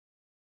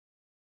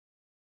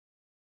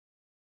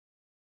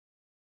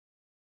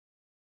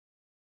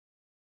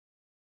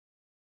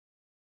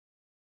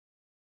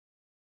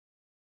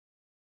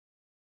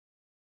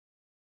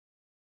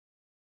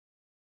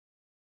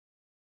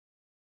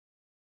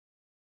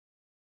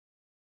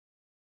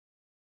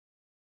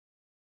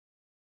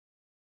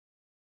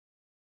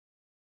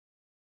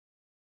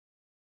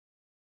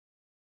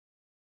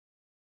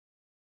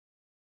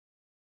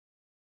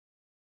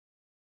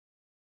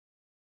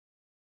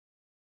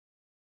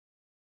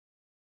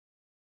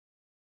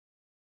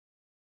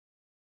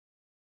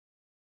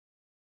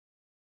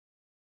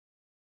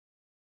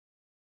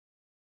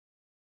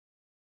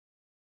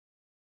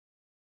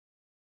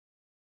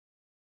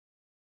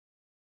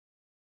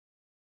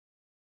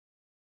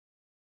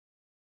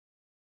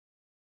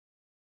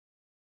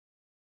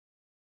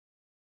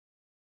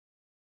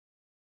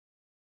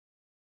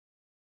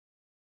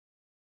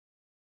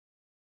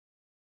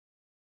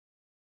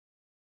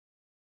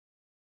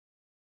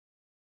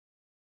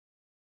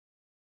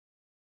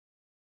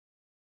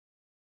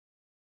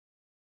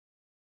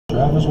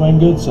Travis Wayne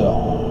Goodsell.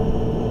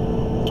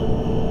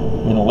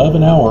 In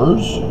 11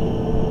 hours,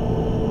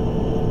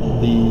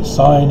 the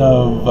sign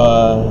of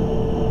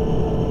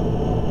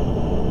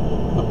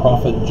the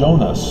prophet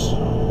Jonas,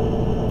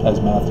 as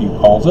Matthew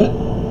calls it,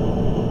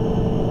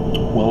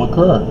 will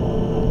occur.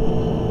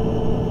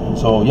 And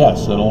so,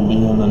 yes, it'll be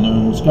in the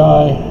noon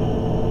sky,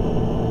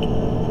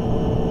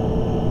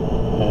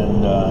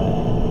 and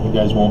you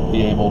guys won't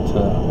be able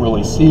to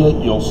really see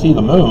it. You'll see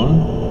the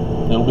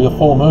moon. It'll be a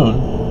full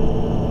moon.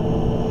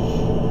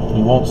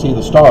 You won't see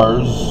the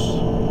stars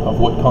of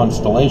what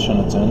constellation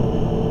it's in.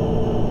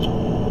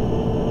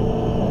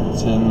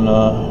 It's in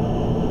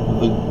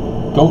the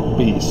goat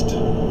beast,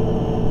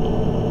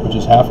 which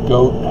is half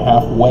goat,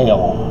 half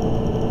whale.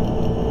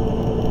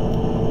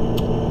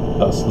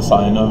 Thus the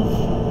sign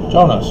of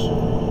Jonas.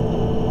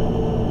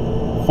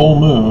 Full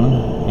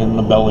moon in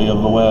the belly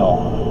of the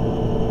whale.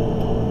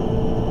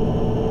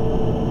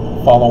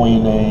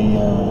 Following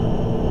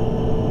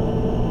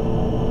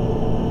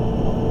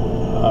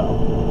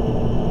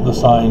the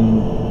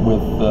sign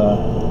with the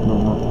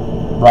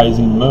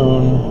rising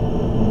moon,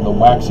 and the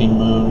waxing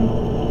moon,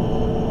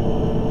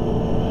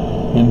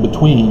 in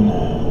between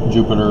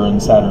Jupiter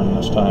and Saturn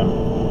this time,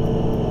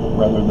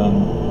 rather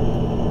than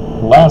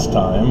last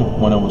time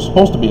when it was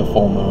supposed to be a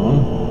full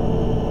moon.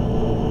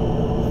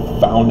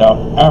 Found out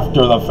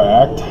after the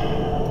fact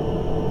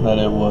that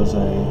it was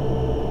an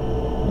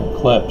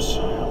eclipse,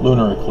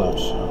 lunar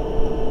eclipse,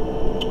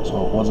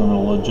 so it wasn't a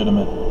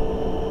legitimate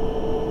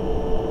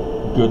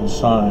good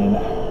sign.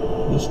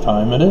 This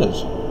time it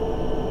is.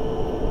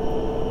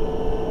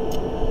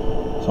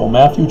 So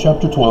Matthew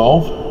chapter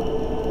 12.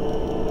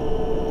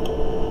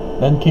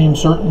 Then came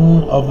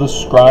certain of the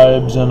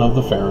scribes and of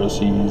the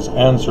Pharisees,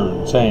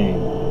 answered,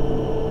 saying,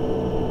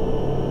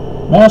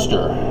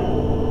 Master.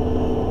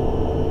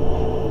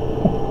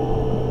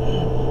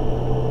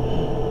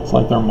 It's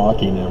like they're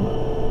mocking him.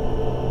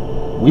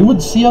 We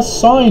would see a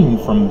sign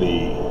from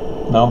thee.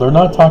 Now they're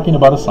not talking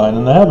about a sign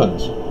in the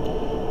heavens.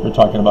 They're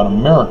talking about a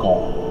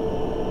miracle.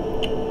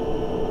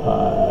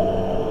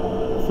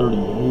 38.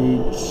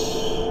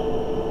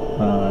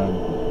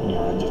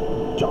 Yeah, just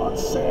John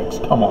 6.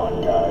 Come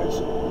on, guys.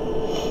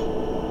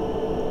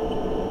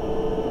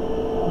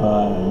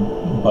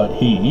 But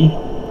he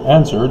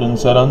answered and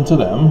said unto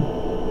them,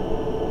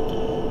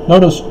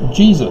 notice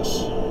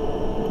Jesus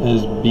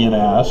is being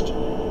asked,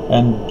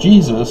 and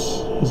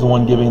Jesus is the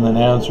one giving an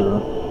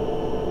answer,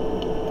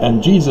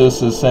 and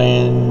Jesus is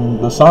saying,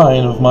 the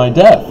sign of my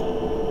death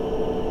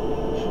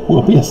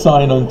will be a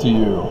sign unto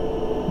you.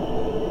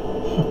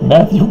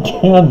 Matthew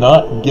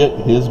cannot get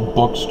his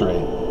book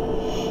straight.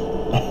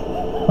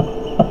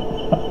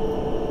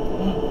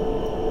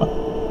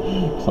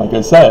 Like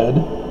I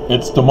said,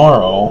 it's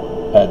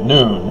tomorrow at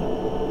noon,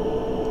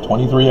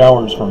 23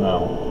 hours from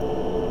now.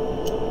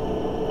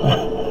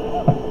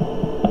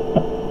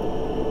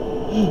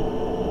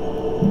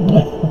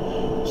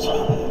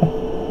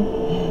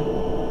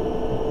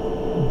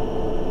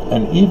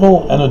 An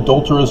evil and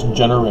adulterous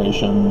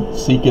generation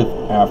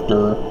seeketh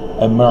after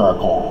a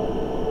miracle,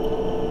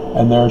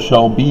 and there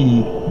shall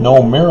be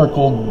no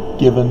miracle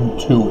given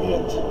to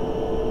it,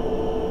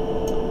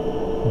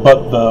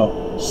 but the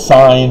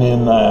sign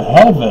in the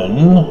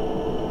heaven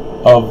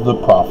of the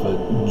prophet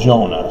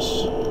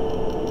Jonas.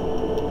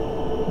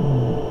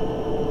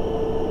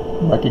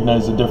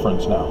 Recognize the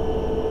difference now.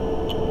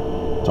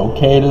 It's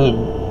okay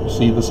to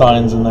see the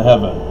signs in the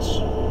heavens.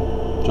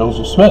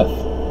 Joseph Smith,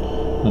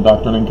 the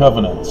Doctrine and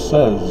Covenants,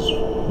 says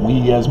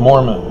we as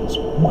Mormons,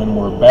 when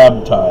we're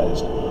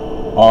baptized,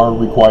 are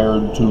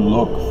required to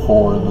look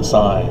for the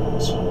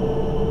signs.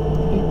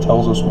 He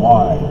tells us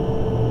why.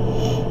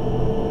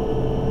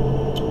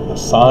 The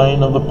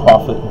sign of the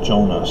prophet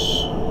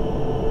Jonas,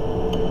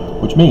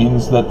 which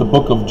means that the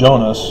book of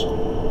Jonas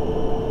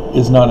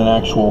is not an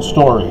actual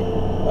story,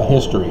 a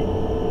history.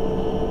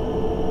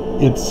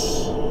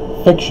 It's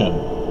fiction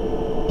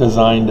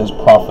designed as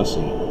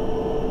prophecy.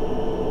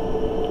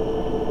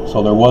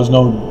 So there was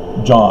no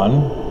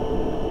John,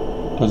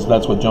 because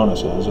that's what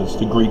Jonas is. It's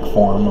the Greek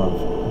form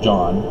of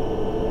John.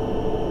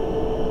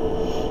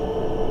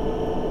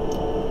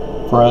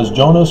 For as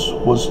Jonas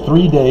was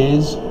 3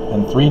 days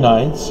and 3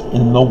 nights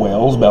in the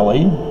whale's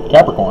belly,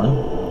 Capricorn,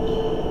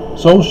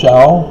 so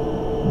shall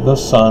the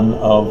Son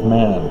of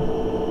Man.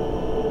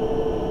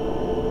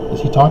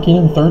 Is he talking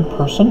in third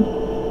person?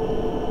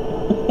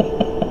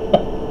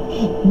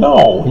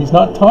 No, he's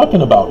not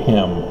talking about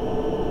him,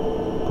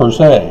 per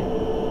se.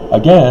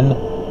 Again,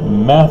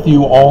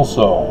 Matthew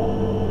also,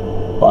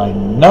 by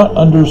not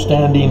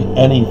understanding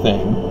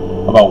anything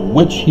about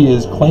which he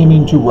is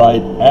claiming to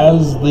write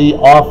as the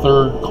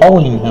author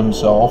calling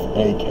himself,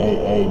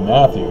 aka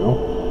Matthew,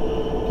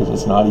 because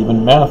it's not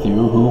even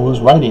Matthew who was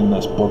writing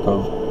this book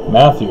of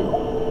Matthew.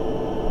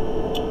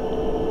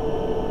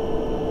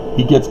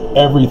 He gets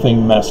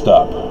everything messed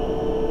up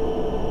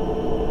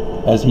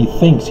as he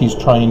thinks he's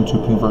trying to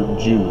convert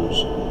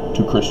Jews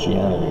to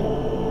Christianity.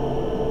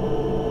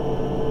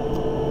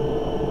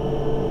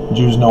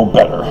 Jews know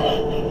better.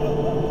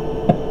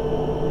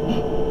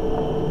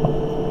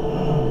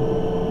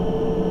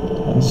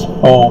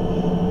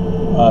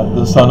 So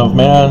the Son of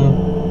Man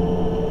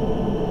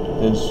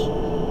is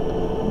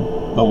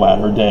the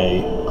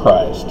latter-day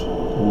Christ,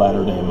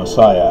 latter-day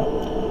Messiah,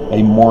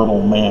 a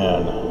mortal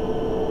man.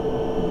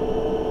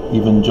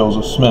 Even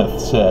Joseph Smith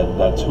said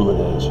that's who it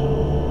is.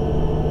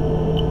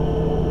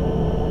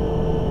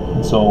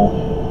 And so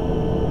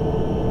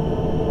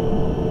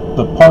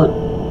the part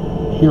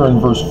here in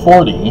verse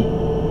 40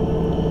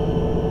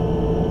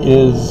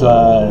 is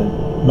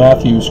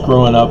Matthew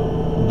screwing up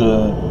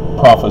the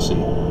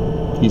prophecy.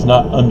 He's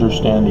not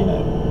understanding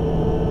it.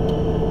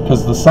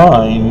 Because the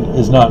sign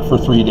is not for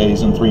 3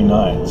 days and 3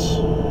 nights.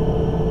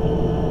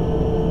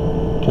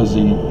 Because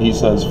he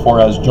says, for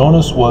as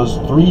Jonas was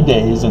 3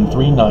 days and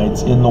 3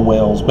 nights in the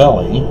whale's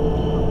belly,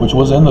 which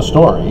was in the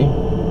story.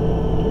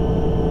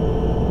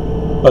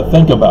 But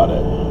think about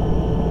it.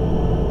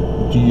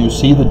 Do you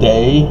see the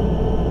day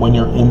when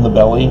you're in the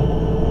belly?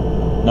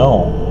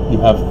 No. You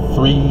have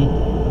 3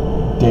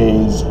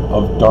 days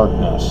of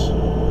darkness.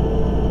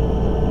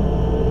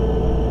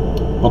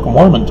 Book of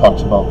Mormon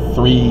talks about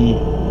 3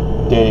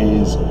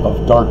 days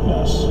of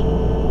darkness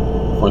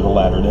for the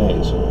latter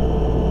days.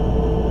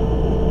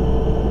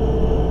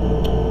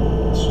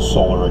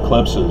 Solar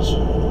eclipses.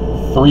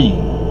 3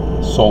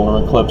 solar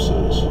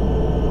eclipses.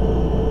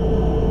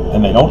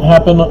 And they don't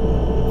happen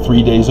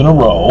 3 days in a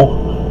row.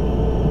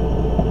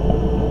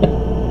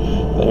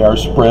 They are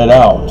spread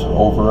out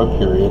over a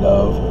period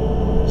of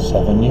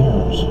 7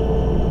 years.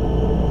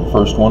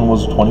 First one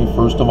was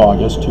 21st of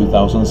August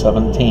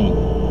 2017.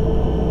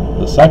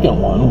 The second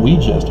one we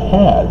just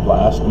had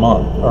last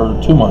month, or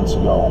 2 months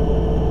ago,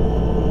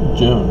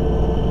 June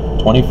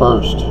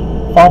 21st,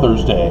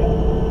 Father's Day.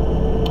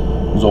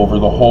 It was over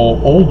the whole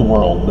old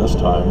world this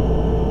time.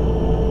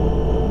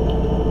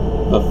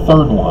 The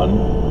third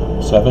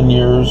one, 7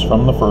 years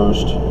from the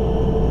first,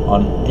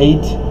 on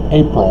 8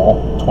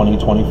 April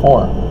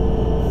 2024.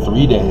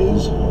 3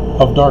 days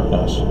of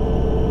darkness.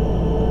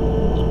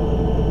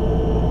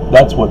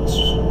 That's what's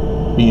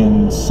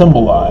being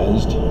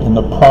symbolized in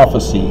the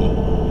prophecy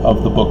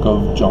of the book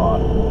of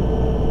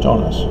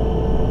Jonas.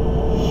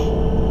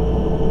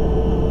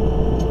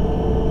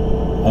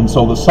 And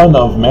so the Son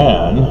of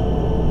Man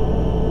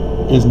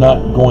is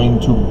not going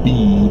to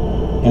be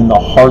in the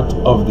heart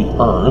of the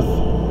earth.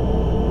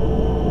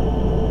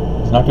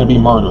 He's not going to be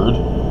murdered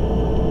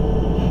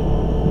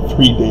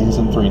 3 days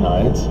and 3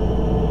 nights.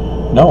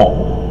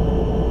 No.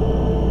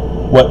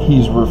 What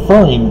he's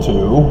referring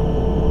to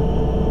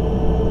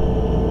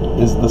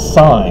is the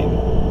sign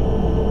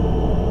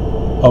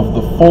of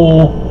the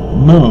full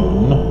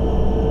moon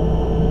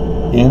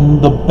in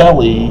the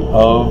belly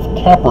of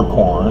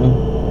Capricorn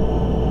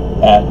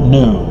at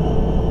noon.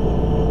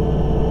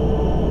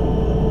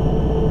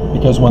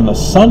 Because when the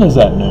sun is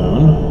at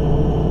noon,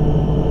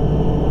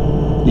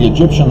 the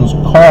Egyptians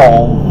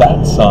call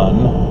that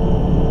sun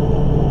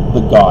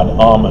the god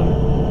Amun.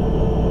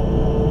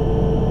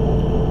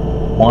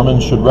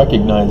 Mormons should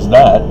recognize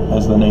that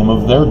as the name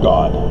of their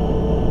god.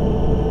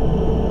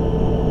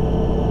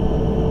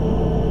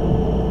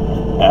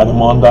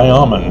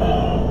 Adamon-Diamun.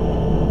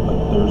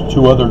 But there's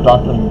 2 other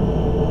Doctrine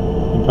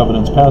and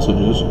Covenants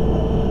passages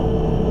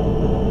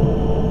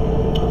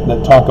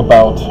that talk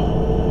about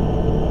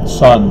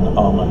Son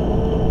Amun.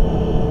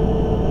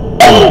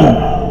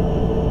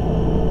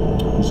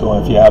 And so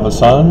if you have a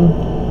son,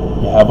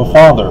 you have a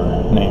father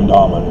named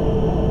Amun.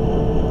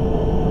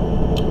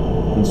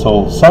 And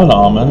so Son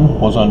Amun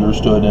was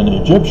understood in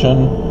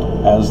Egyptian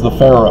as the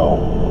Pharaoh,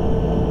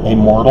 a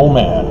mortal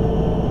man,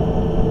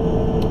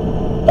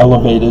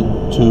 elevated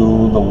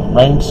to the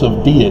ranks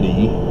of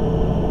deity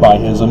by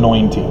his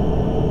anointing.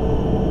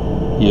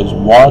 He is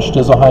washed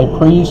as a high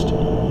priest.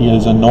 He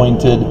is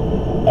anointed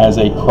as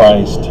a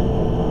Christ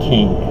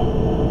King.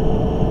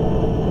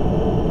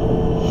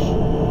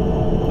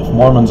 If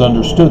Mormons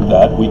understood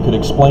that, we could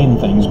explain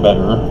things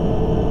better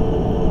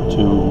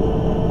to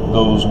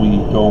those we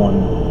go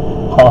and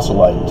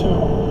proselyte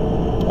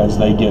to, as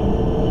they get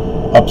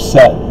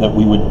upset that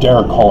we would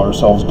dare call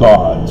ourselves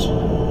gods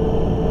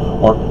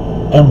or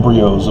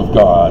embryos of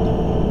God.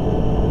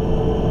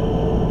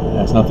 It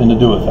has nothing to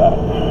do with that,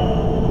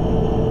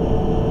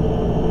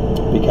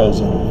 because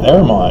in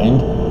their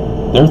mind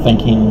they're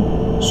thinking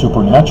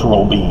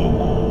supernatural being.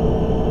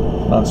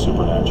 It's not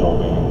supernatural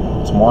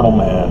being, it's mortal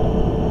man.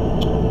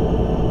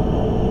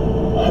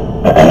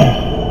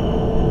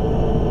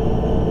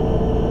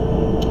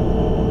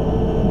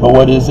 But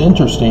what is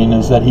interesting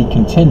is that he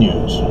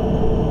continues.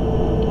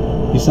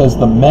 He says,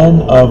 the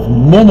men of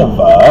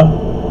Nineveh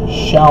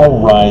shall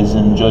rise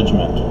in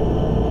judgment.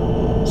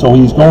 So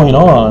he's going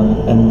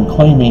on and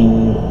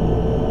claiming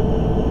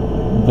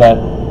that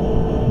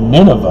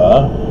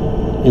Nineveh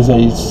is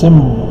a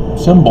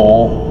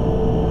symbol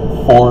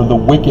for the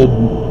wicked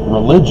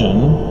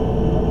religion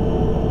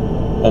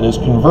that is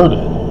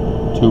converted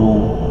to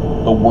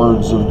the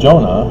words of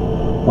Jonah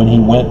when he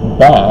went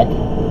back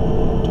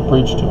to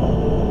preach to him.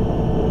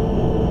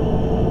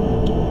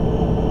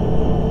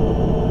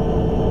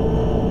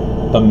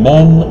 The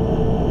men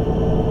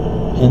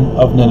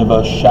of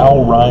Nineveh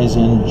shall rise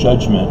in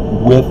judgment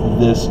with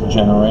this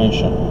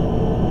generation.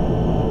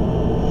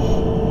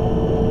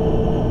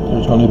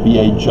 There's going to be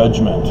a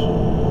judgment,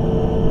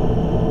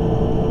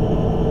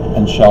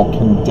 and shall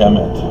condemn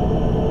it,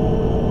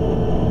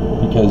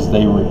 because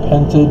they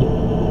repented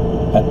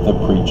at the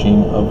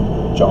preaching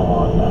of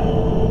John.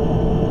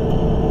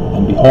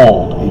 And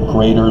behold, a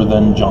greater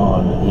than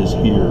John is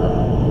here.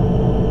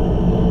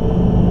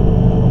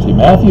 See,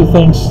 Matthew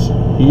thinks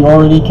he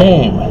already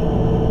came.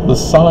 The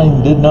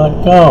sign did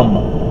not come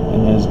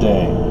in his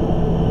day,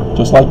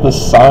 just like the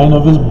sign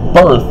of his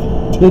birth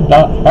did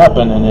not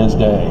happen in his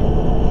day.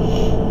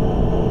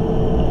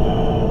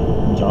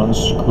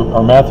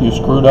 Matthew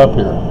screwed up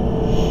here.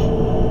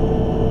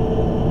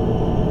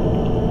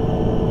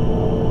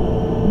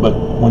 But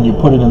when you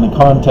put it in the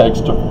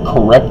context of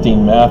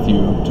correcting Matthew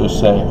to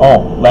say,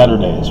 oh, latter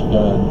days, we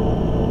got to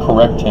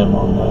correct him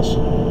on this.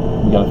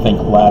 We got to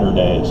think latter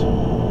days.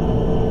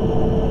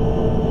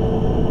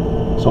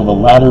 So the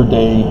latter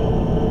day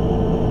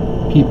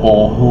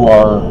people who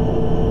are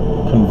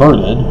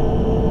converted,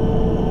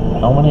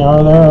 how many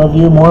are there of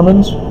you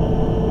Mormons?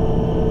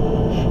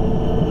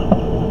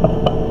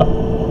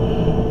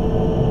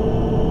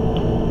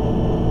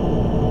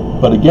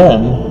 But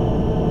again,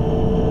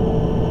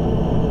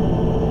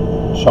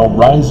 shall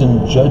rise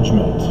in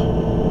judgment,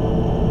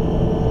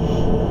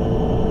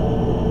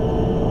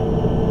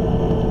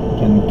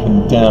 can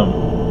condemn.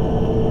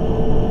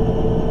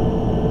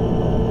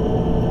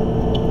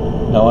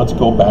 Now let's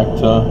go back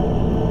to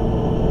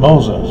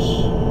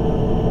Moses.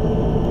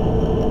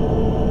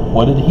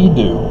 What did he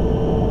do?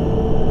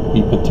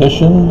 He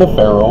petitioned the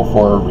Pharaoh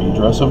for a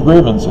redress of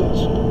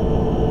grievances.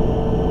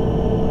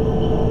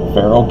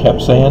 Pharaoh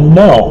kept saying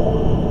no,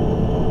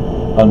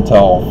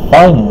 until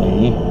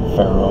finally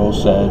Pharaoh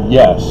said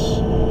yes.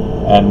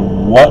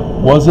 And what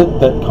was it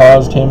that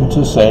caused him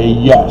to say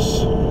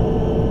yes?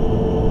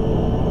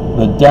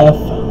 The death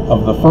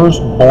of the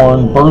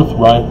firstborn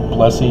birthright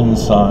blessing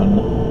son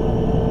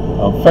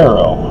of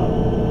Pharaoh,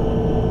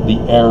 the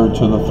heir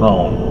to the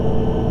throne.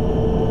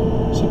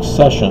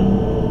 Succession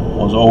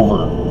was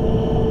over.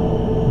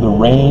 The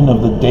reign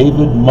of the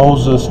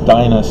David-Moses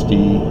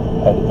dynasty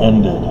had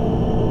ended,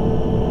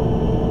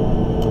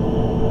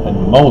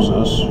 and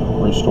Moses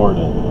restored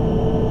it.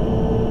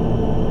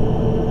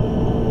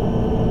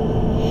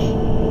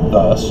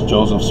 Thus,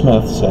 Joseph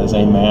Smith says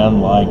a man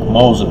like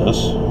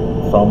Moses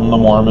from the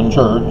Mormon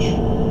church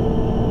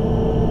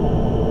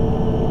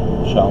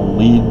shall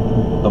lead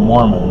the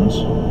Mormons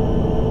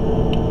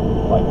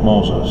like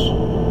Moses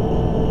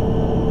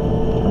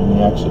during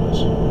the Exodus.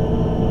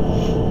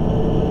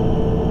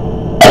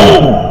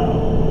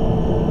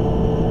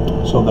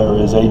 So there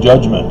is a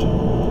judgment.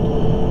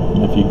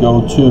 And if you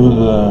go to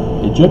the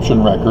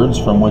Egyptian records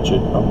from which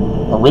it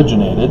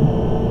originated,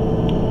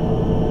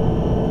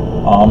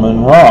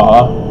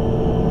 Amun-Ra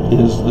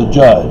is the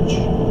judge,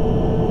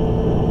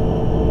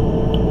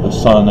 the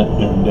sun at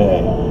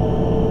noonday.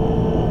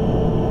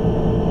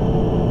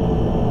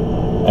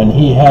 And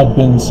he had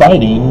been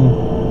siding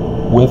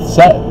with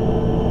Set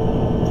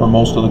for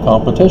most of the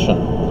competition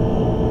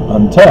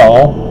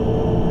until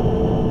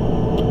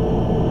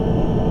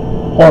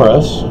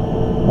Horus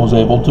was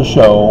able to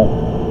show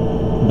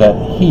that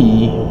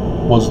he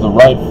was the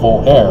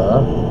rightful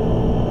heir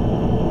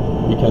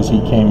because he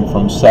came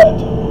from Set,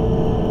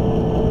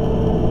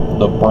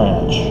 the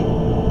branch.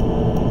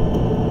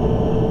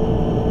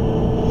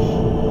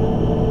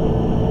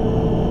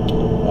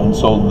 And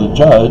so the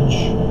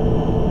judge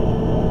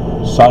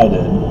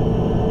sided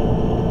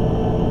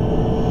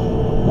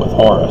with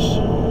Horus,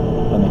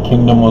 and the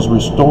kingdom was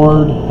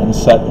restored and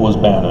Set was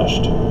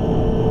banished.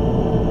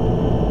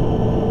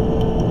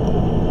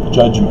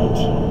 Judgment.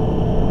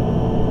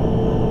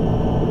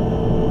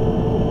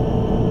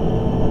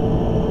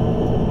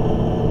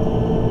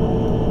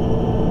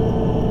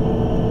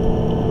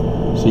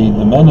 See,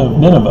 the men of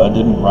Nineveh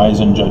didn't rise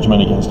in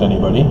judgment against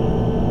anybody.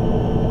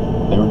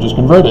 They were just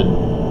converted.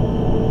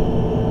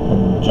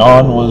 And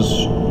John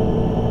was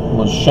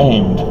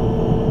shamed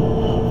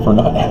for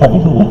not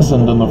having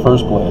listened in the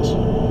first place.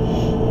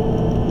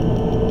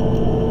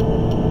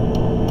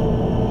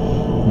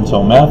 And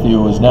so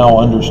Matthew is now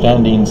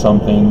understanding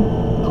something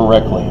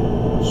correctly,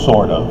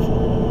 sort of.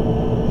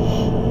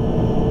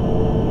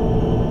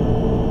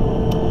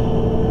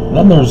 And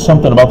then there's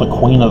something about the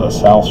Queen of the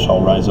South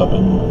shall rise up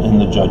in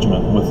the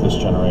judgment with this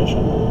generation.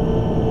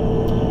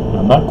 And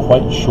I'm not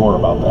quite sure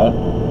about that.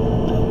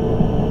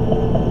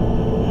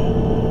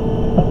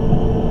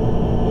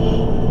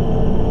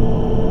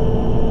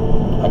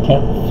 I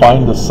can't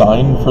find a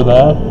sign for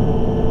that.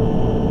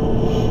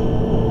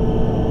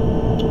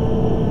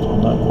 So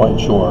I'm not quite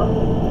sure.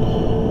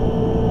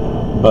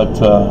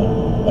 But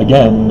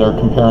again, they're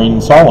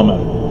comparing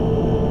Solomon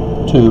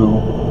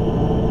to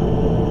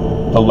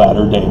the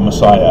latter-day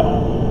Messiah.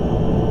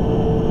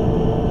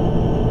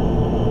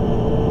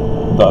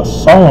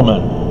 Thus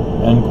Solomon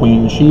and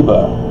Queen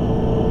Sheba,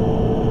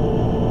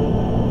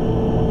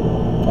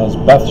 as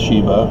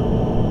Bathsheba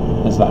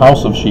is the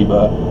house of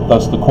Sheba,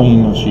 thus the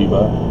Queen of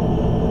Sheba.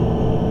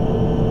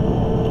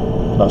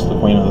 Thus the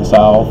Queen of the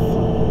South.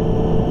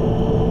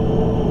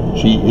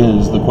 She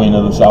is the Queen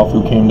of the South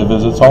who came to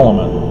visit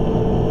Solomon.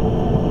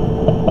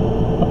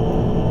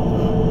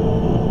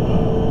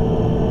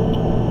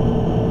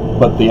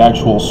 But the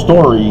actual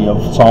story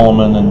of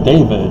Solomon and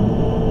David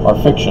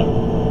are fiction,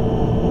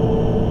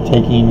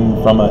 taking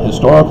from a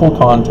historical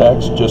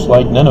context, just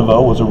like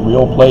Nineveh was a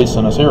real place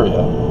in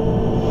Assyria.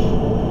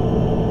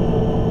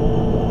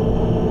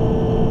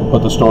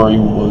 But the story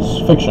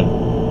was fiction,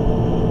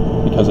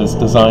 because it's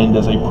designed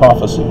as a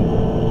prophecy.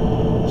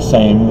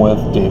 Same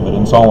with David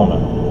and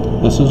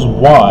Solomon. This is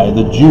why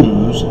the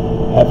Jews,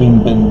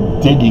 having been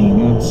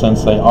digging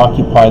since they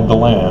occupied the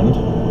land,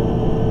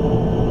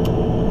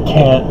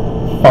 can't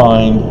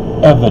find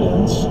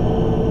evidence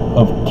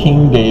of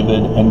King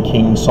David and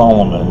King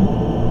Solomon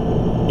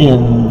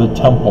in the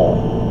temple,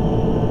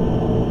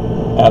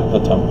 at the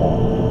temple,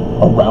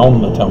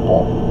 around the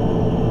temple,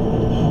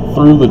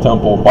 through the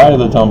temple, by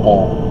the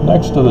temple,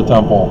 next to the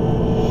temple,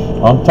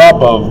 on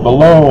top of,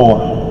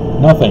 below,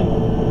 nothing.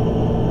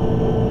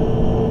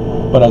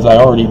 But as I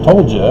already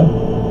told you,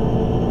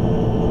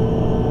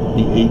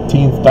 the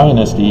 18th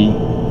dynasty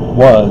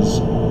was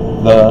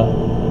the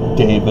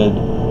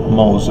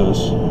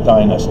David-Moses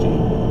dynasty.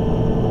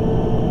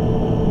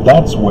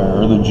 That's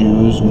where the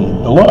Jews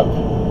need to look.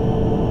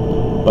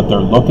 But they're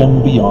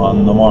looking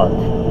beyond the mark.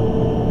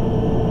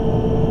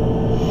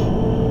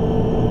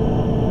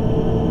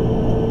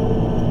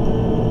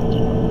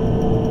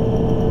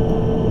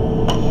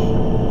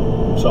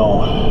 So,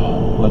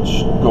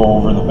 let's go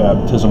over the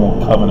baptismal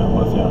covenant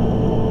with you.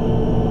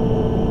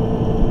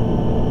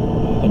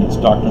 I think it's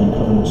Doctrine and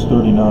Covenants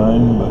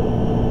 39, but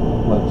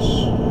let's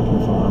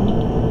confirm.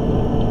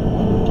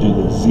 I'm going to do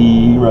the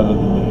Z rather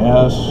than the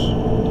S.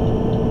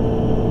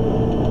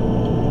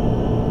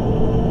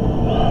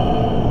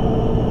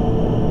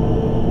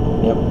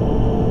 Yep.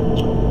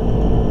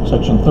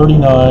 Section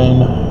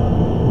 39,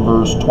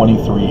 verse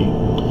 23.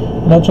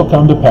 And it shall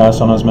come to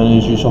pass on as many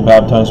as you shall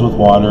baptize with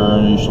water,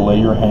 and you shall lay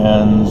your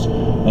hands,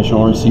 and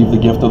shall receive the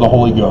gift of the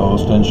Holy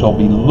Ghost, and shall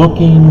be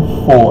looking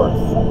forth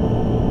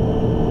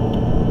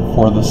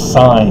for the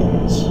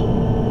signs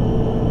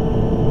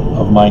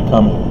of my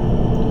coming.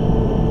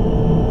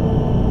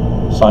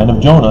 Sign of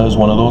Jonah is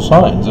one of those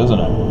signs, isn't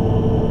it?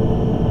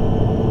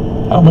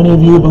 How many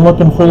of you have been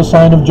looking for the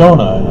sign of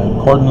Jonah in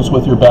accordance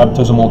with your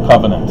baptismal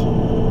covenant?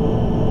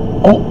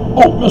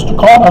 Oh, Mr.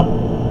 Carter!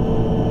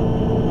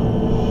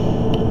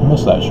 I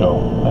missed that show.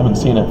 I haven't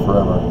seen it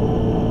forever.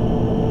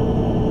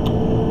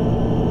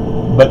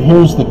 But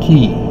here's the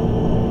key.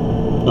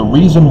 The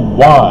reason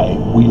why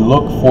we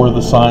look for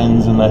the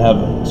signs in the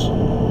heavens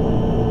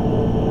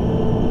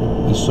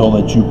is so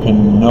that you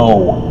can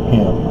know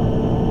Him.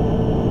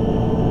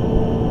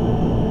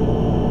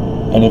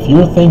 And if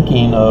you're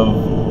thinking of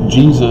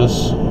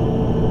Jesus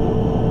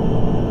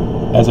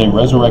as a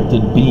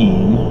resurrected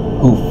being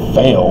who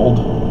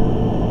failed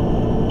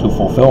to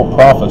fulfill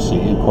prophecy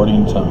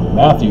according to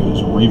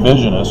Matthew's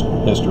revisionist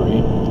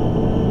history,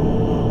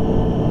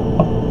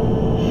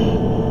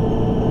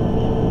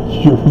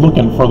 you're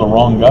looking for the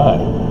wrong guy.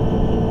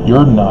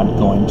 You're not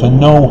going to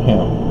know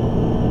Him.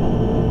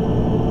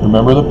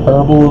 Remember the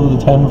parable of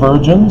the 10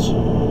 virgins?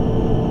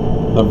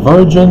 The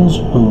virgins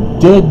who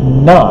did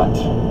not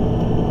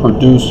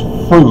produce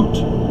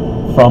fruit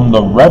from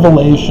the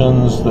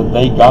revelations that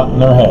they got in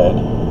their head.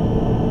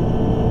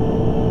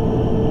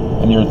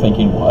 And you're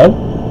thinking, what?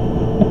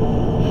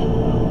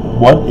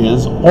 What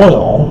is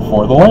oil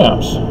for the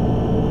lamps?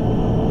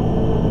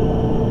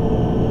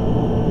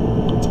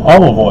 It's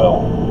olive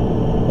oil.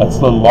 That's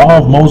the law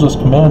of Moses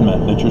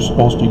commandment, that you're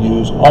supposed to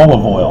use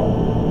olive oil.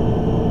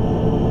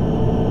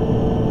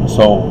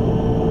 So,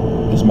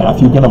 is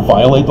Matthew going to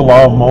violate the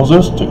law of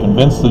Moses to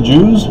convince the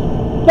Jews?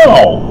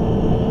 No!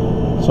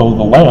 So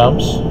the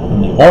lamps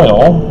and the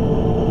oil,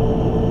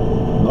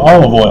 the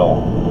olive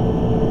oil.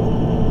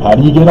 How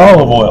do you get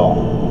olive oil?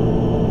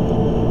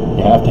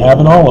 You have to have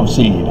an olive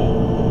seed.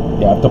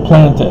 You have to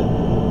plant it.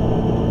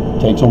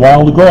 It takes a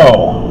while to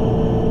grow.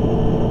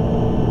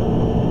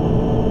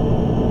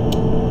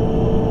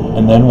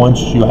 And then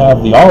once you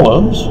have the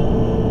olives,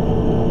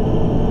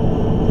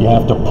 you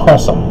have to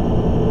press them.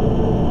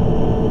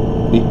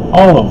 The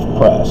olive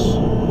press.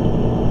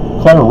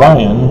 Claire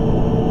Ryan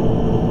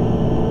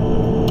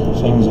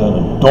sings an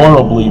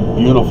adorably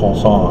beautiful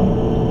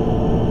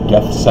song,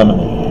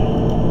 Gethsemane.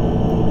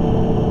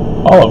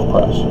 Olive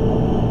press.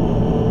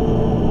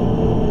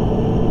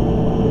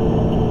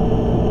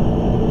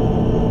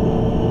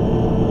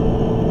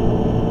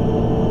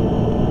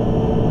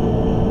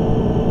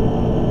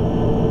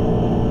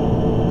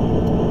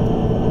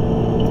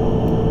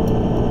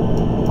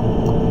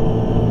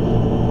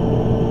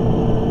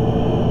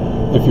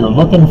 If you're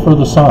looking for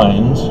the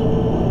signs,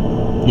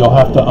 you'll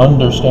have to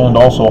understand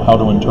also how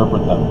to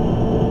interpret them.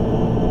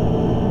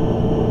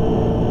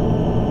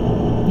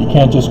 You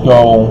can't just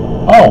go,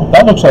 oh,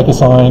 that looks like a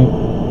sign,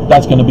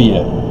 that's going to be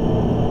it.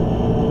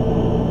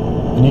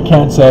 And you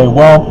can't say,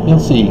 well, you'll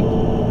see,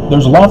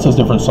 there's lots of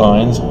different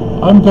signs,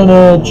 I'm going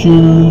to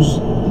choose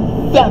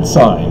that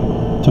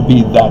sign to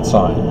be that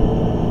sign.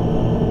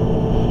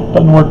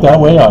 Doesn't work that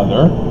way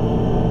either.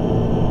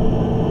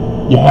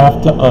 You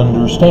have to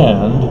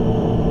understand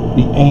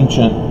the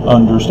ancient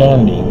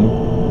understanding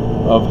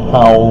of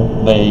how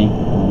they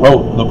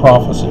wrote the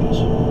prophecies.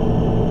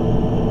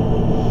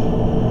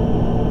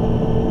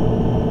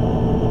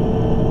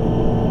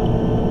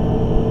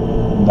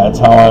 That's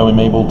how I am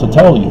able to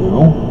tell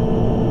you,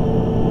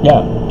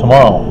 yeah,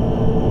 tomorrow,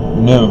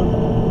 noon.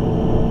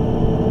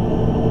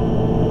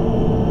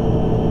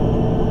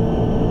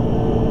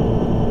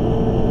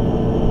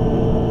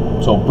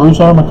 So Bruce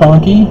R.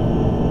 McConkie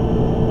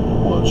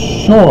was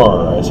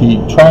sure, as he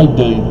tried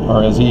to,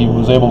 or as he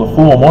was able to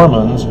fool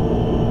Mormons,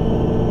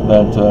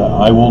 that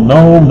I will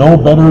know no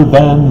better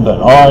then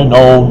than I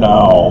know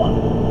now.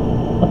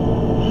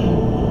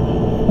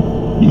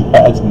 He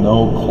has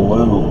no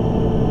clue.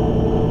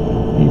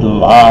 He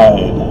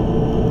lied.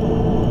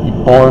 He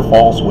bore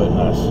false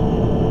witness.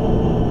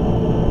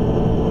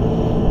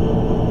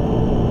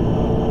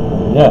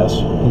 And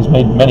yes, he's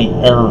made many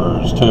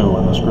errors too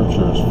in the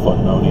scriptures,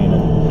 footnoting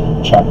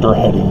and chapter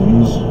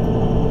headings.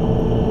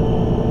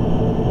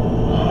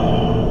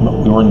 But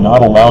we were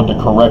not allowed to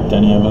correct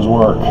any of his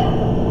work.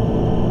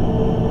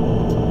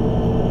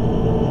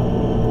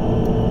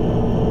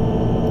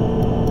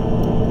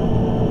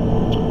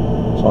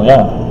 So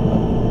yeah,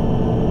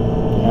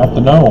 you have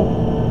to know.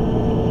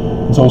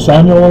 And so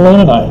Samuel the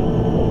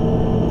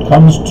Lamanite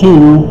comes to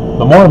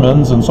the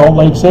Mormons in Salt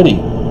Lake City.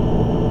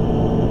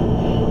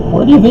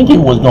 Where do you think it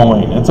was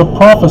going? It's a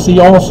prophecy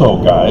also,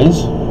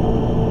 guys.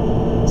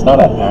 It's not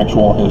an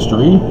actual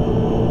history.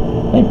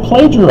 They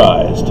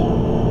plagiarized.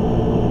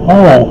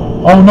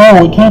 Oh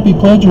no, it can't be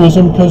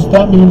plagiarism because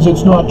that means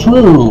it's not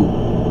true.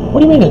 What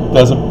do you mean it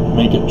doesn't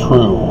make it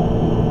true?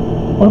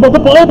 What about the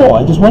Bible?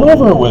 I just went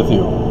over it with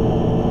you.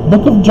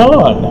 Book of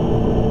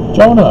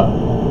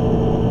Jonah.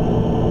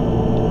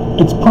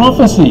 It's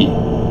prophecy.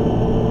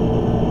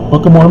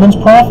 Book of Mormon's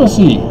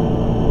prophecy.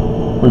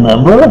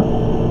 Remember?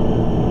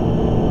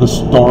 The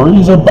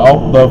stories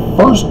about the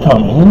first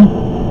coming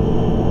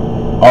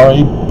are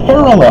a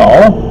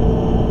parallel,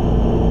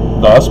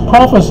 thus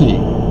prophecy.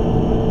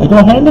 They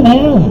go hand in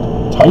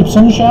hand. Types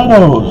and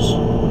shadows.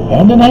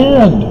 Hand in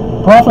hand.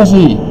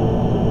 Prophecy.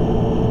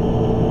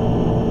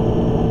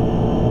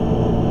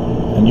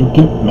 And you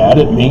get mad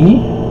at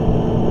me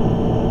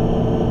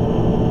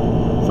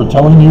for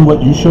telling you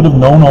what you should have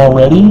known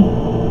already,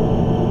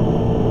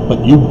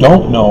 but you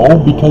don't know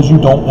because you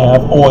don't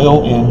have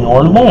oil in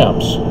your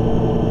lamps.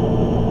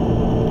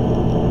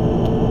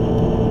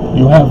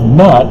 You have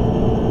not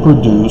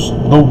produced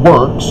the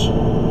works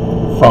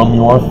from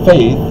your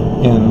faith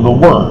in the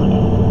Word.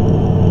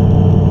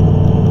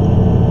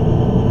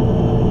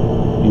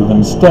 You've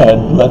instead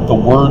let the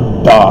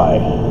Word die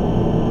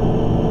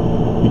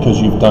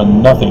because you've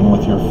done nothing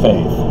with your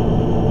faith.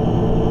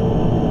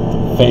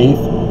 Faith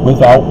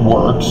without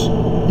works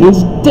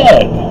is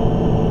dead.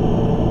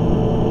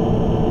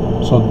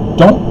 So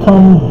don't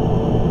come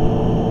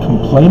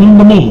complaining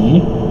to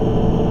me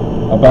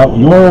about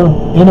your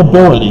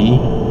inability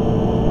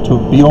to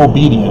be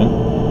obedient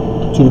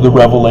to the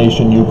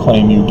revelation you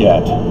claim you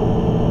get.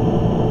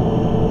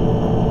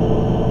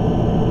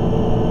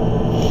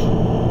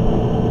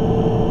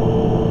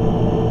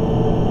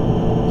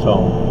 So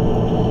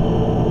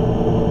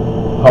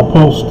I'll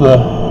post the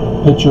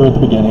picture at the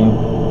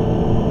beginning.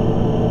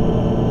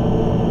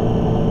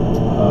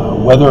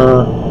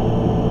 Whether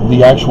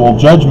the actual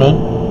judgment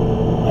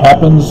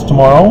happens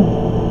tomorrow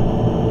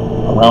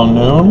around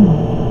noon,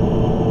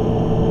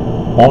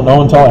 won't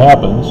know until it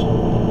happens.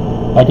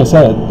 Like I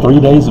said, 3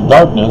 days of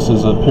darkness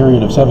is a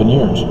period of 7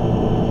 years.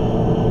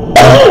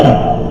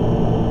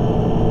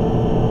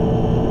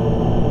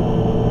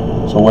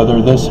 So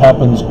whether this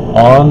happens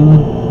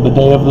on the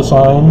day of the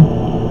sign,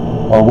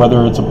 or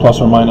whether it's a plus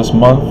or minus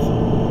month,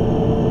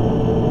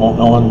 won't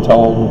know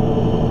until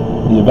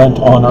the event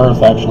on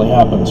earth actually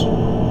happens.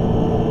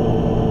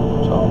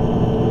 So,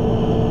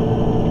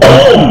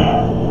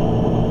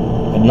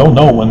 and you'll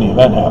know when the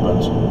event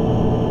happens.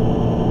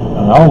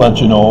 And I'll let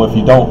you know if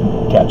you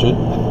don't catch it.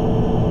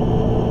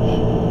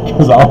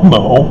 Because I'll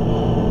know.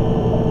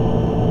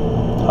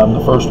 I'm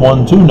the first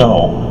one to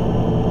know.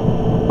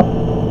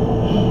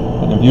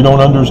 And if you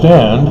don't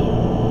understand,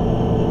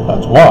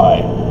 that's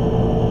why.